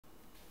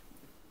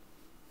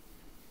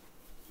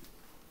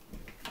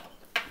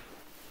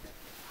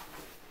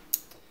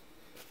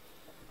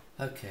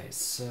Okay,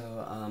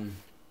 so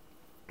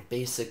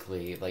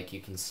basically, like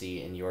you can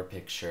see in your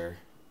picture,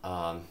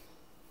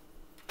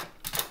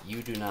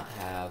 you do not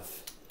have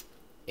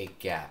a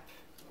gap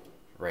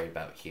right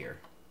about here.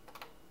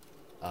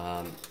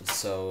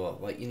 So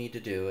what you need to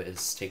do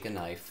is take a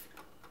knife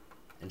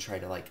and try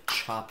to like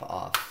chop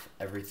off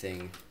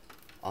everything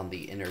on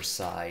the inner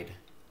side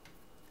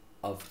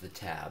of the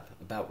tab,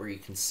 about where you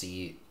can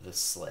see the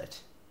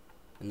slit.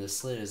 And the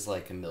slit is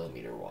like a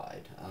millimeter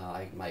wide.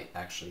 I might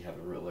actually have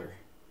a ruler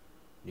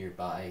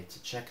nearby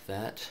to check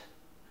that.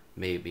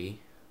 Maybe.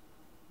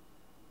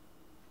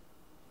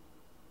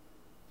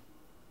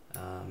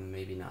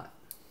 Maybe not.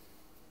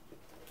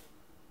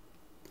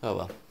 Oh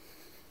well.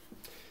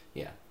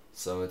 Yeah,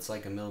 so it's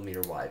like a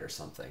millimeter wide or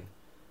something.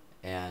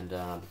 And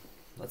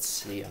let's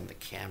see on the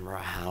camera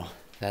how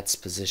that's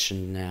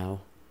positioned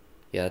now.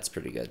 Yeah, that's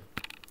pretty good.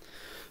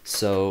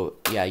 So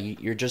yeah,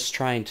 you're just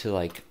trying to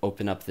like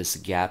open up this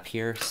gap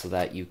here so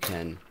that you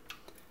can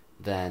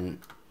then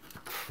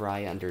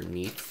pry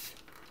underneath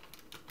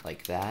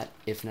like that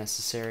if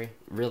necessary.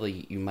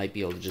 Really, you might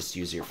be able to just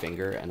use your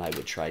finger, and I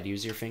would try to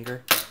use your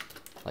finger.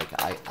 Like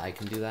I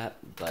can do that,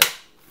 but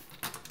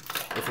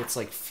if it's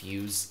like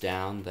fused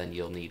down, then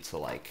you'll need to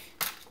like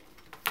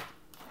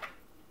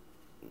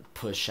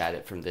push at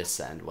it from this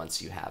end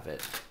once you have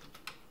it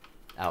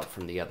out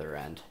from the other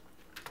end.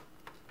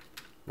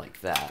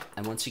 Like that.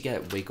 And once you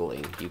get it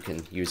wiggling, you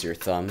can use your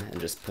thumb and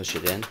just push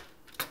it in,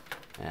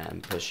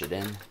 and push it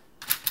in,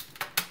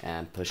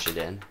 and push it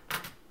in.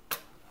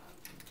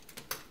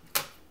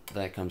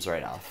 That comes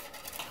right off.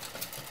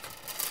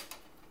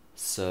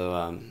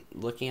 So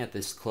looking at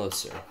this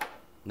closer,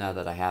 now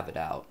that I have it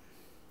out,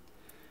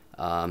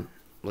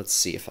 let's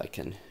see if I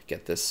can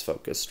get this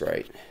focused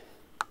right.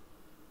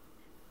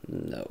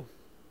 No,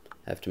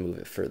 I have to move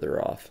it further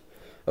off.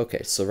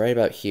 Okay, so right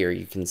about here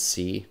you can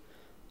see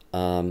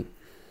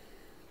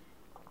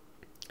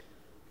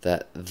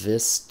that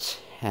this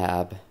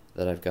tab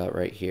that I've got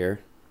right here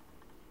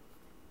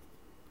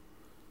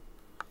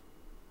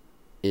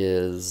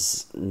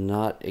is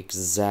not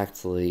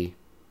exactly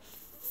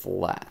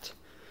flat,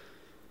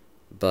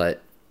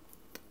 but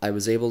I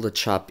was able to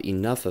chop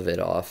enough of it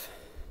off.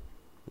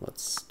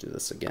 Let's do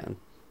this again.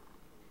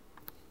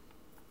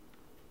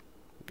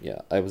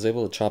 Yeah, I was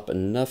able to chop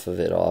enough of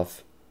it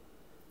off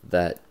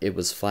that it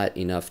was flat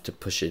enough to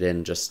push it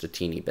in just a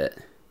teeny bit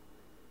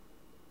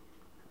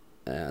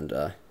and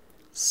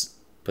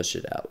push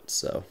it out.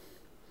 So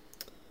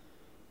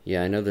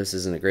yeah, I know this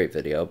isn't a great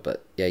video,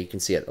 but yeah, you can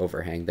see it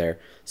overhang there.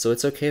 So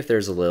it's okay if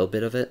there's a little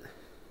bit of it.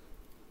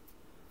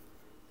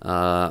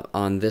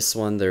 On this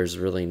one, there's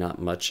really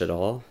not much at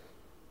all.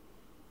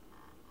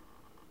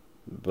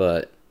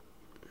 But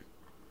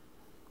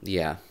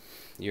yeah,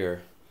 you're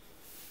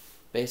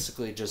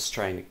basically just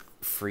trying to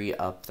free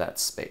up that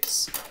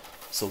space.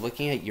 So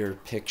looking at your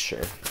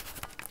picture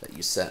that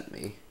you sent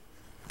me,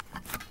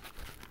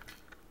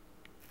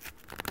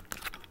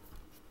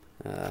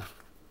 yeah.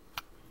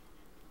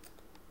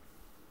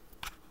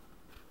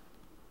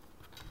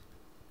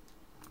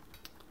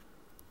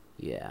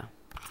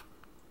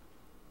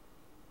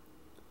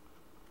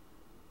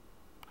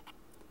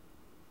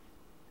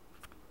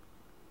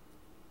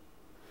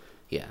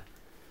 Yeah.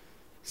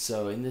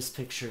 So in this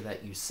picture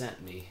that you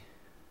sent me,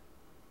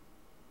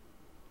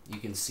 you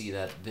can see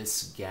that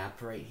this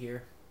gap right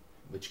here,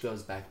 which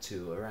goes back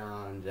to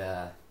around,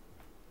 how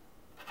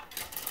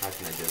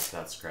can I do this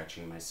without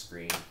scratching my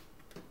screen?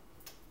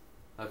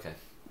 Okay.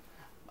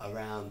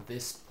 Around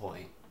this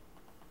point,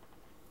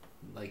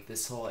 like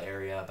this whole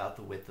area, about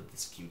the width of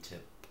this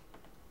Q-tip,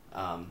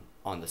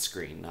 on the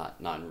screen, not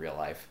in real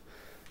life,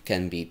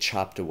 can be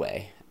chopped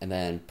away and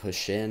then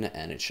push in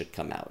and it should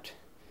come out.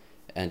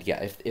 And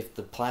yeah, if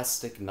the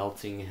plastic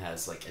melting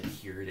has like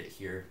adhered it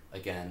here,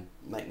 again,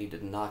 might need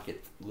to knock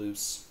it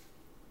loose.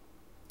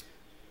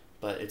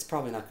 But it's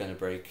probably not going to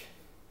break.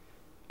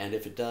 And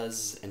if it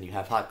does, and you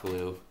have hot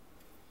glue,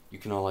 you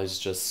can always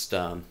just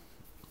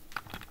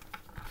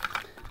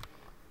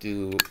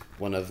do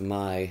one of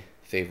my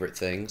favorite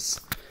things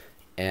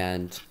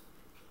and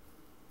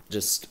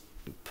just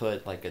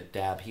put like a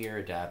dab here,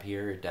 a dab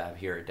here, a dab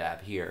here, a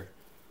dab here,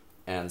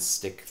 and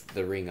stick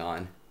the ring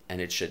on,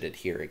 and it should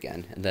adhere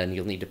again. And then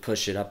you'll need to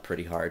push it up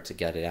pretty hard to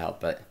get it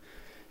out, but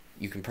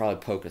you can probably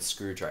poke a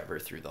screwdriver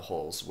through the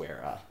holes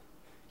where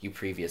you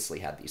previously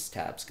had these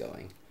tabs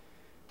going.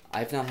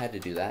 I've not had to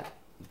do that,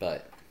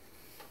 but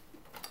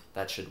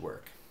that should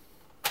work.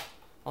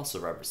 Also,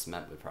 rubber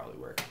cement would probably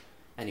work.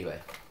 Anyway,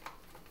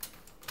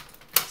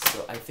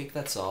 so I think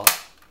that's all.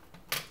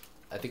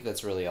 I think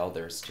that's really all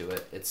there is to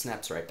it. It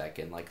snaps right back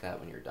in like that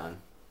when you're done.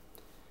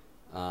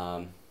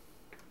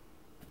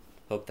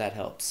 Hope that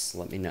helps.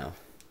 Let me know.